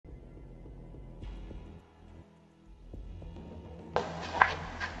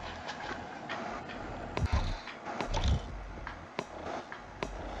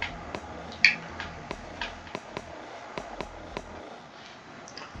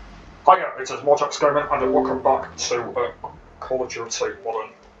Hiya, it is Mojax Gaming, and welcome back to Call of Duty Modern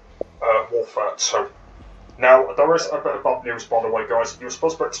Warfare 2. Now, there is a bit of bad news, by the way, guys. You were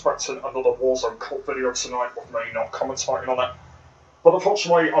supposed to be expecting another Warzone Cup video tonight with me not commentating on it, but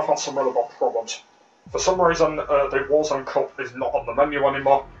unfortunately, I've had some really bad problems. For some reason, the Warzone Cup is not on the menu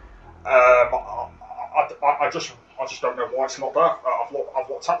anymore. I just don't know why it's not there. I've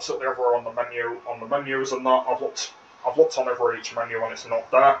looked absolutely everywhere on the menus and that. I've looked on each menu and it's not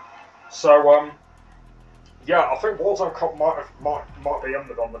there. So yeah, I think Warzone Cup might be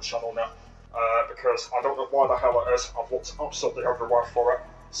ended on the channel now because I don't know why the hell it is. I've looked absolutely everywhere for it.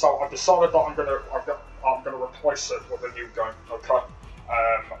 So I've decided that I'm gonna replace it with a new game. Okay,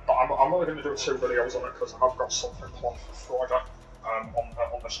 but I'm only gonna do 2 videos on it because I've got something planned for Friday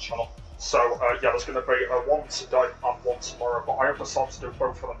on this channel. So yeah, there's gonna be one today and one tomorrow. But I have decided to do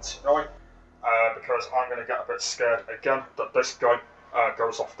both of them tonight because I'm gonna get a bit scared again that this game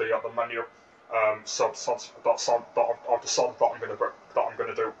goes off the menu. So I've decided that I'm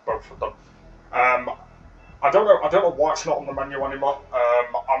gonna do both of them. I don't know why it's not on the menu anymore.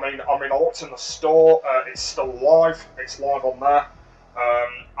 I mean, I looked in the store. It's still live. It's live on there.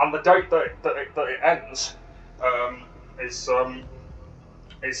 And the date that it ends is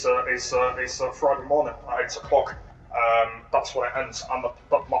Friday morning at 8 o'clock. That's when it ends. And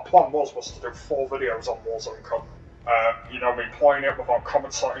my plan was to do 4 videos on Warzone Cup. You know, me playing it without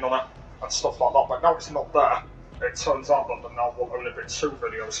commentating on it and stuff like that. But now it's not there. It turns out that there now will only be 2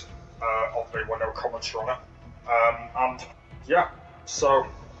 videos of me with no commentary on it. And yeah, so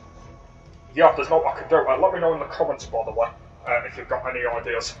yeah, there's not what I can do. Let me know in the comments, by the way, if you've got any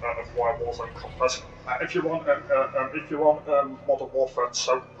ideas of why Warzone Cup is. If you want Modern Warfare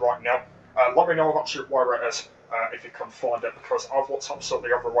 2 right now, let me know actually where it is if you can find it, because I've looked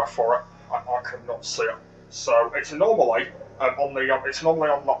absolutely everywhere for it and I cannot see it. So it's normally on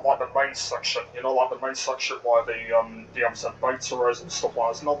like the main section, you know, like the main section where the DMZ beta is and stuff like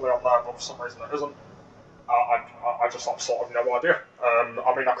that. It's normally on there, but for some reason it isn't. I just have sort of no idea.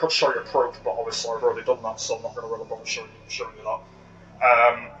 I mean, I could show you proof, but obviously I've already done that, so I'm not going to really bother showing you that.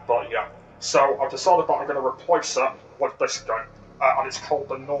 But yeah, so I've decided that I'm going to replace it with this game, and it's called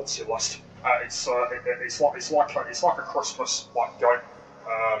the Naughty List. It's like a Christmas like game.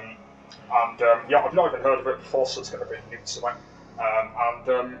 Yeah, I've not even heard of it before, so it's going to be new to me.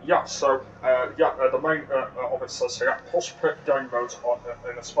 Yeah, so the main of it says here, post-pick game mode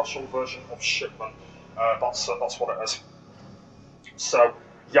in a special version of Shipment. That's what it is. So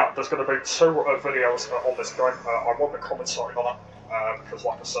yeah, there's going to be 2 videos on this game. I won't be commentating on it because,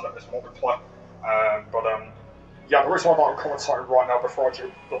 like I said, it is multiplayer. Yeah, the reason why I'm commentating right now before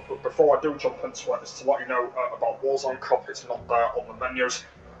I do jump into it is to let you know about Warzone Cup. It's not there on the menus.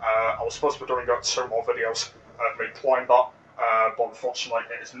 I was supposed to be doing 2 more videos of me playing that, but unfortunately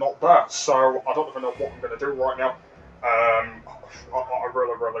it is not there. So I don't even know what I'm going to do right now. I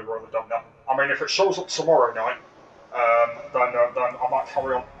really don't know. I mean, if it shows up tomorrow night, then I might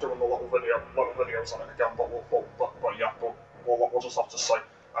carry on doing the little videos on it again. But yeah, we'll just have to see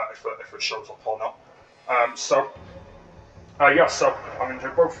if it shows up or not. Yeah, so I'm going to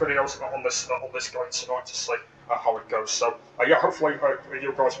do both videos on this game tonight to see how it goes. So yeah, hopefully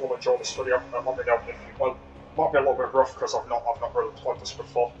you guys will enjoy this video. Let me know if you will. Might be a little bit rough because I've not really played this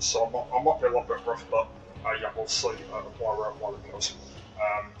before, so I might be a little bit rough, but yeah, we'll see where it goes.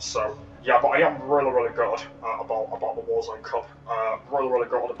 So yeah, but I am really good about the Warzone Cup. Really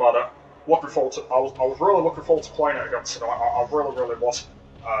good about it. Looking forward to. I was really looking forward to playing it again tonight. I really was.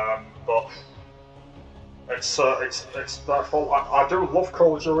 But it's their fault. I do love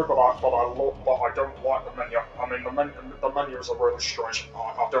Call of Duty, but I don't like the menu. I mean, the menus are really strange.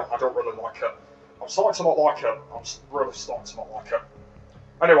 I don't really like it. I'm starting to not like it. I'm really starting to not like it.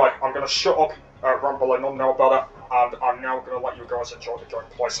 Anyway, I'm going to shut up rambling on now about it, and I'm now going to let you guys enjoy the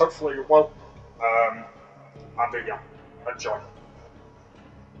gameplay. So hopefully you will. Yeah, enjoy.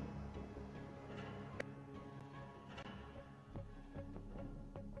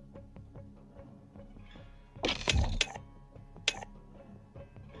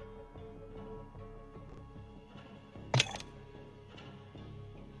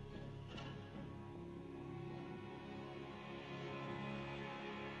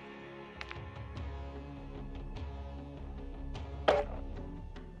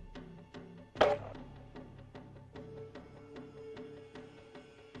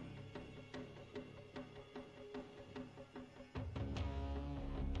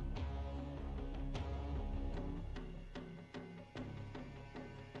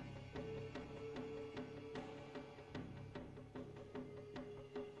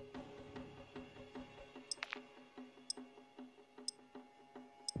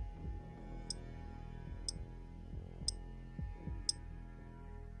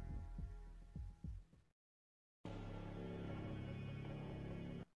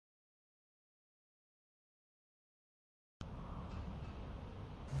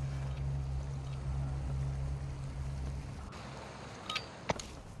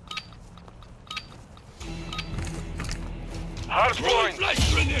 Hard point.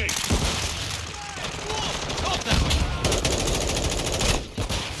 Flash grenade!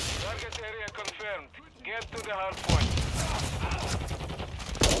 Target area confirmed. Get to the hard point.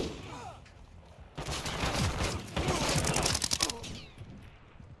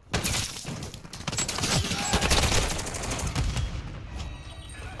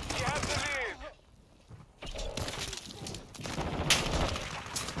 You have the lead.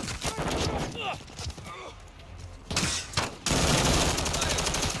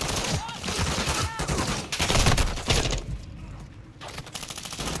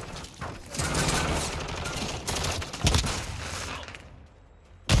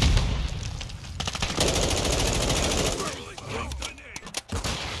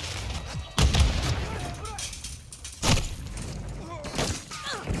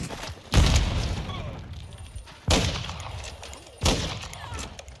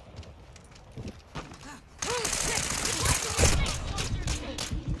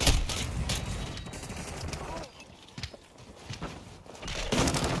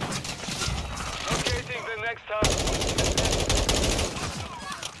 Locating the next hard point.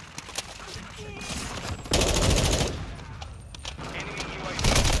 Enemy UAV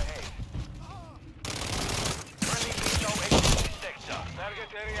ahead. Friendly control exit this sector.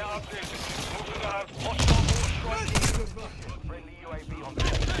 Target area updated. Move to the hard hostile war strike. Friendly UAV on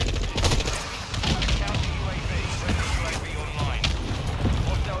station. Counter UAV. Friendly UAV online.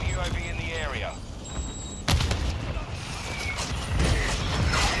 Hostile UAV in the area.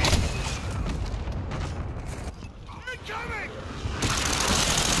 Incoming!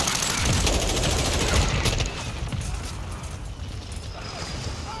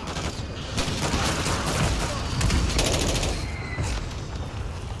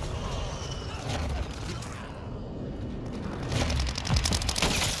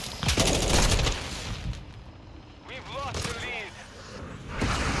 We've lost the lead.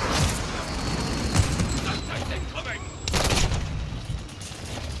 Contact incoming!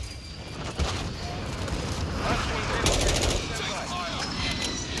 Hardpoint relocated. Stand by.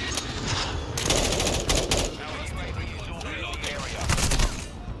 Our UAV is orbiting the area.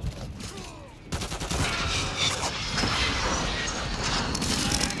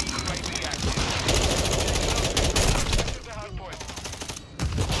 Enemy UAV active. Capture the hardpoint.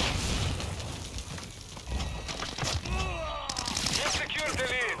 You've secured the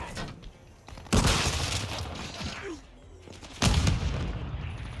lead.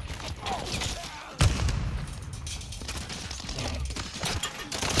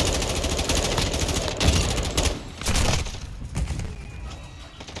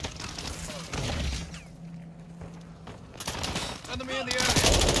 Enemy in the area!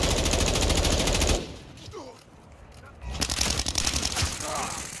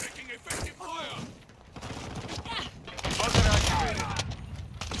 Taking effective fire! Buzzer activated.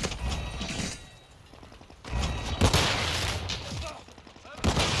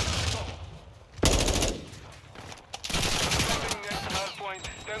 Moving next hardpoint.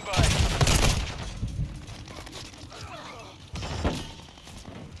 Stand by.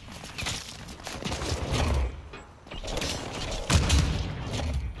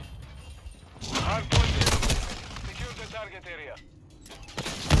 Hardpoint is secure the target area.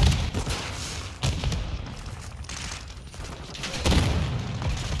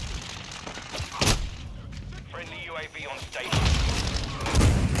 Friendly UAV on station.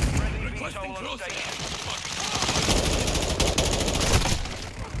 Friendly Requesting VTOL on close air! station.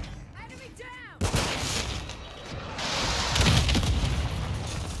 Enemy down!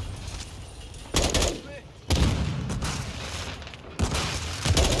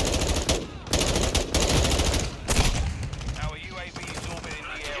 Our UAV is orbiting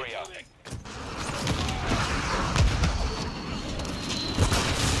the area.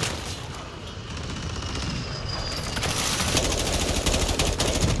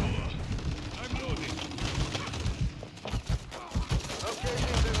 I'm loading!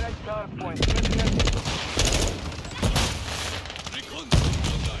 Locating the next hardpoint. Disconnecting. Recon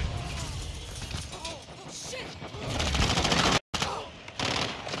online! Shit!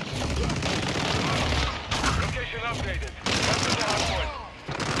 Location updated. Capture the hardpoint.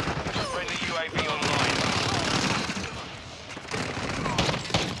 Friendly UAV online.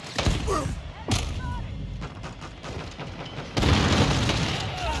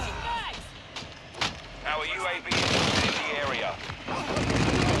 Our UAV is orbiting the area.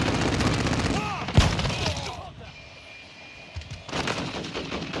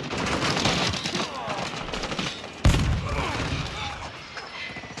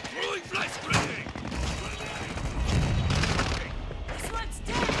 Throwing flash grenade! This one's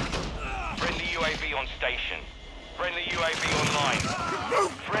down! Friendly UAV on station. Friendly UAV online.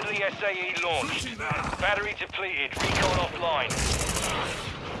 Friendly SAE launched. Battery depleted. Recon offline.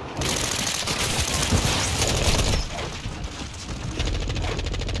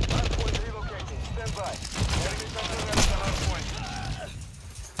 Hardpoint relocating. Stand by. Enemy vessel at the hardpoint.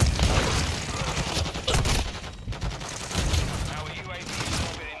 Our UAV is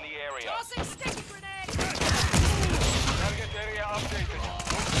moving in the area. Tossing sticky grenade! Target area updated.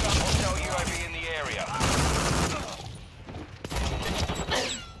 Hostile UAV in the area.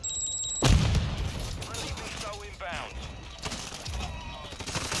 Friendly missile inbound.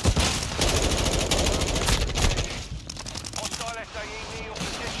 Hostile SAE near your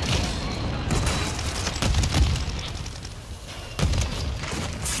position.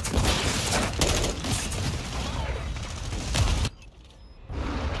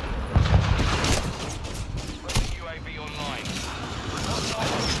 Friendly UAV online. Hostile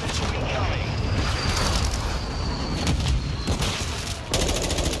missile incoming.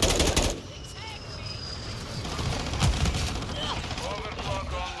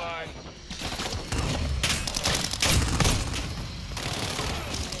 Overclock online.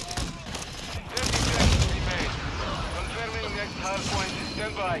 30 seconds remain. Confirming next hardpoint.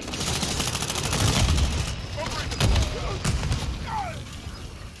 Stand by.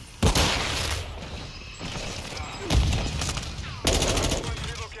 Hardpoint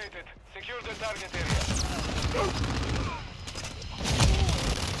relocated. Secure the target area.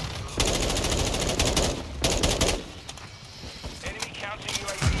 Enemy counter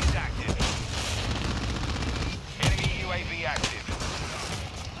UAV is active. Enemy UAV active.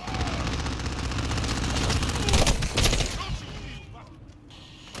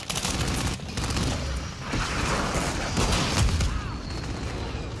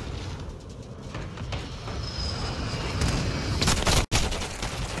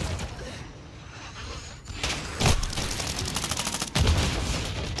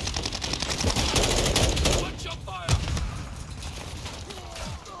 Watch your fire!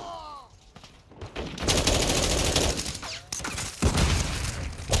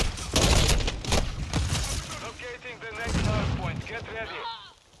 Locating the next hardpoint. Get ready.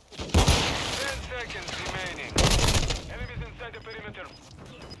 10 seconds remaining. Enemies inside the perimeter.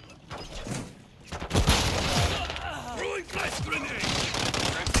 Throwing flash grenade!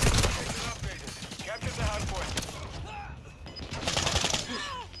 Location updated. Capture the hardpoint.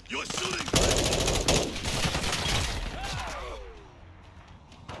 You're shooting!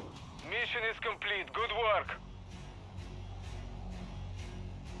 Mission is complete. Good work.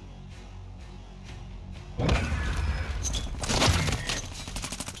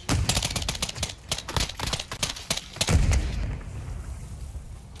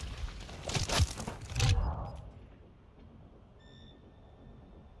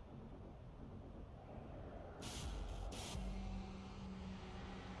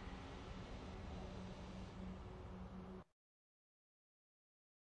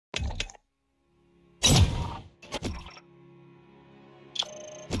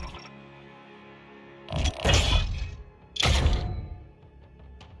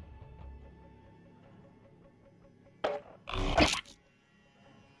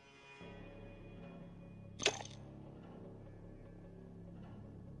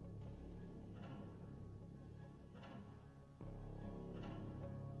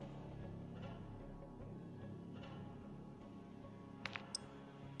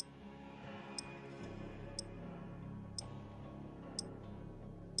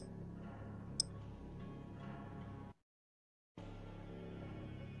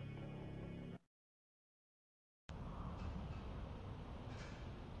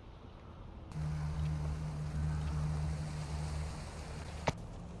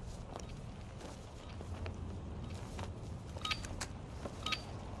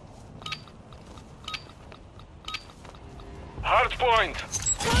 Hardpoint.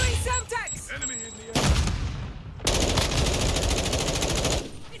 Throwing Semtex! Enemy in the air!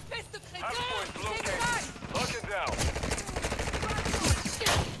 Espèce de crétin! Hardpoint C'est located. ça! Lock it down.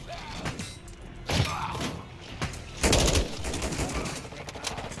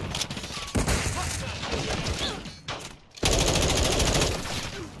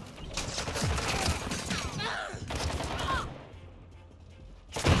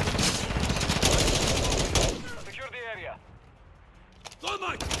 Secure the area.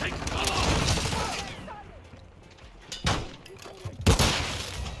 Thermite! Take cover!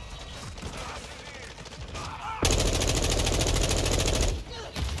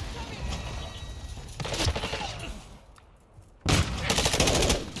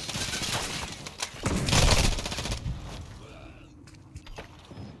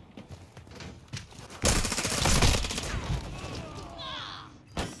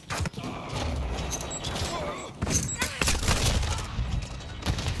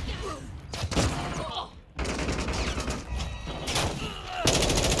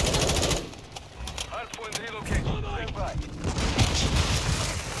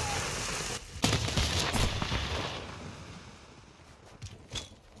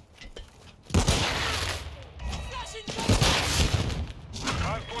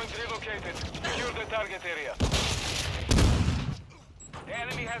 target area. The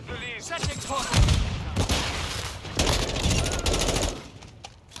enemy has the lead. Setting fire!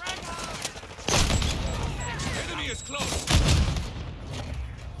 Enemy is close!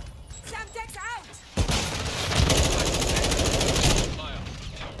 Semtex out! Fire!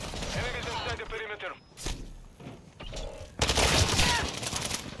 Enemies inside the perimeter.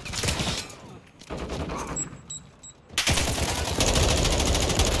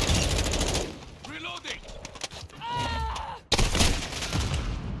 Reloading!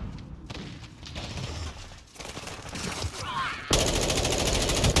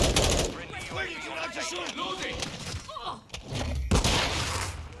 Friendly UAV on station. Loading!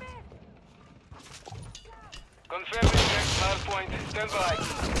 Confirming next hard point. Stand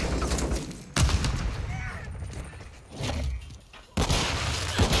by.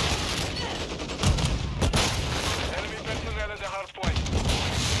 Enemy personnel at the hard point.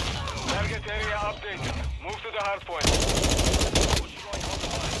 Target area updated. Move to the hard point.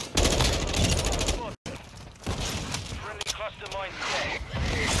 Friendly cluster mine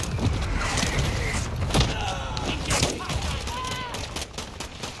set.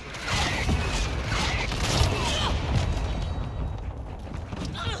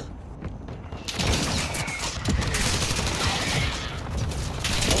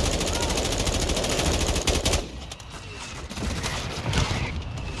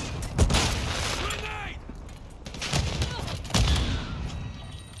 Grenade!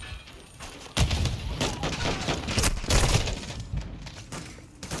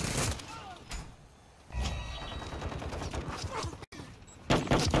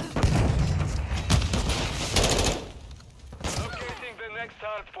 Locating the next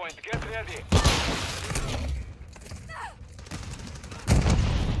hard point. Get ready.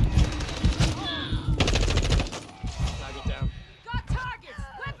 Target down. Got targets!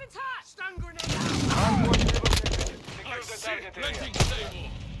 Weapons hot! Stun grenade! Hard point relocated. I Secure the see target planting area. stable!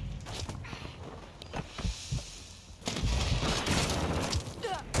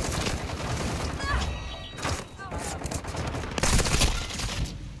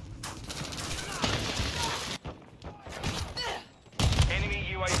 Enemy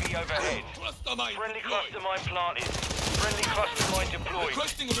UAV overhead. Cluster mine Friendly deployed. cluster mine planted. Friendly cluster mine deployed.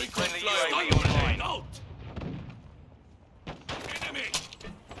 Requesting recon Friendly flyer. UAV Stun online. grenade out! Enemy!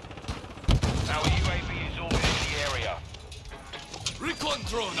 Our UAV is orbiting the area. Recon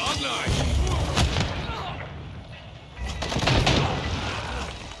drone online!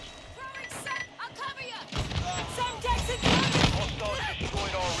 Throwing set! I'll cover you! Semtex incoming! Hostiles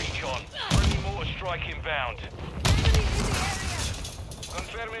destroyed our recon. Friendly mortar strike inbound. Enemy in the area!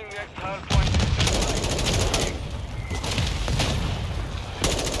 Confirming next hard point.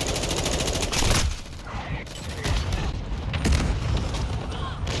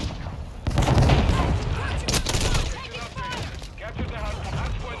 Taking fire! Capture the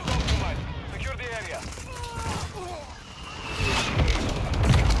hard point compromised. Secure the area.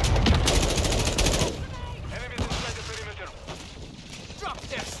 Enemies inside the perimeter. Drop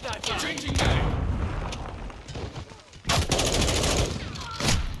their sniper! Changing mag!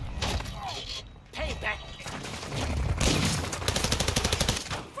 Payback!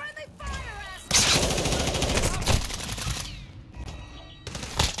 Friendly fire ass!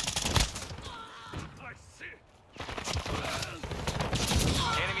 I see!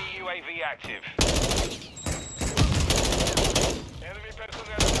 Enemy UAV active. Enemy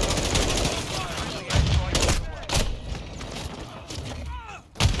personnel. Friendly airstrike underway.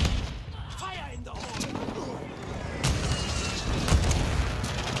 Fire in the hole!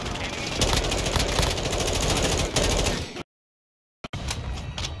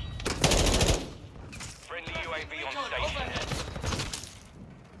 Friendly UAV on station.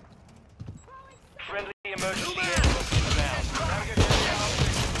 Friendly emergency aircraft inbound. Target area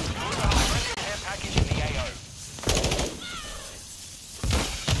updated. Friendly care package in the AO.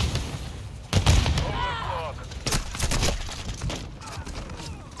 Overclock.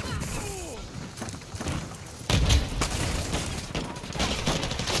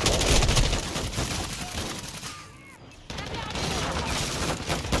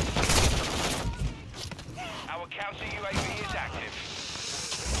 Our counter UAV is active.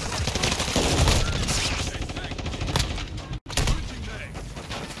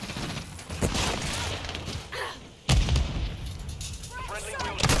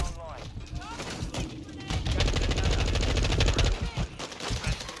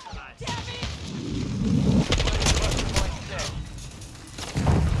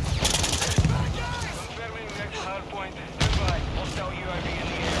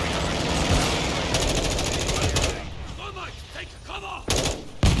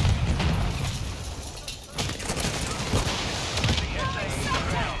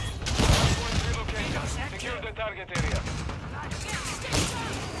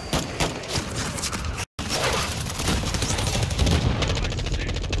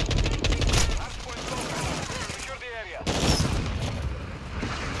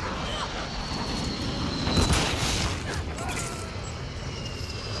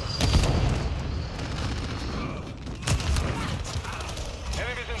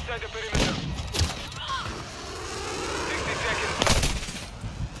 inside the perimeter. 60 seconds left.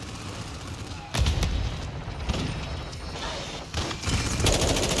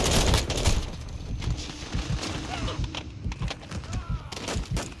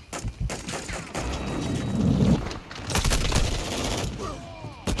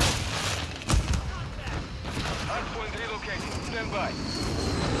 Hardpoint relocating. Stand by.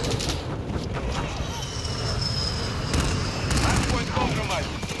 Hardpoint compromised.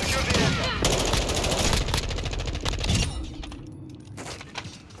 Secure the area.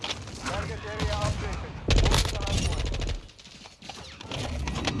 Target area updated. Move to the hardpoint.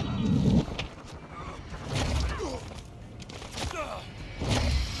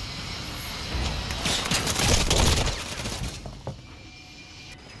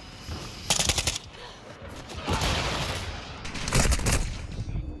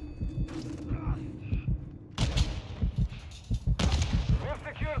 We've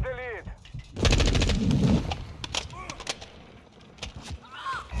secured the lead.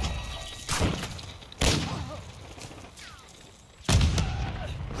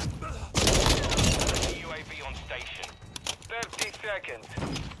 UAV on station. 30 seconds.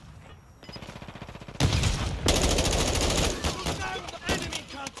 Enemy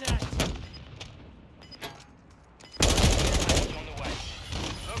contact! On the way.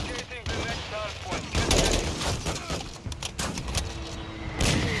 Locating the next hardpoint. Get ready.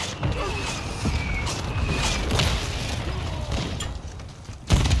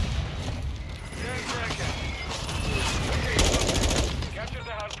 10 seconds. Okay, capture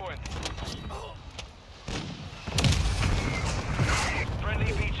the hardpoint.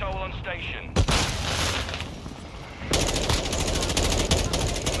 Friendly beach hole on station.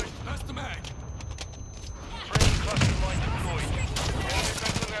 That's the mag! Friendly cluster line deployed. Enemy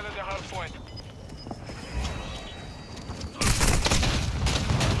personnel at the hardpoint.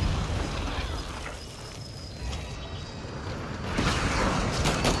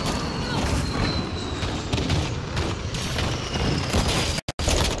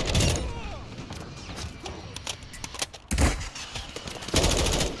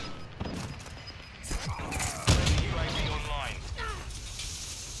 UAV online.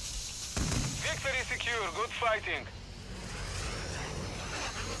 Victory secure. Good fighting.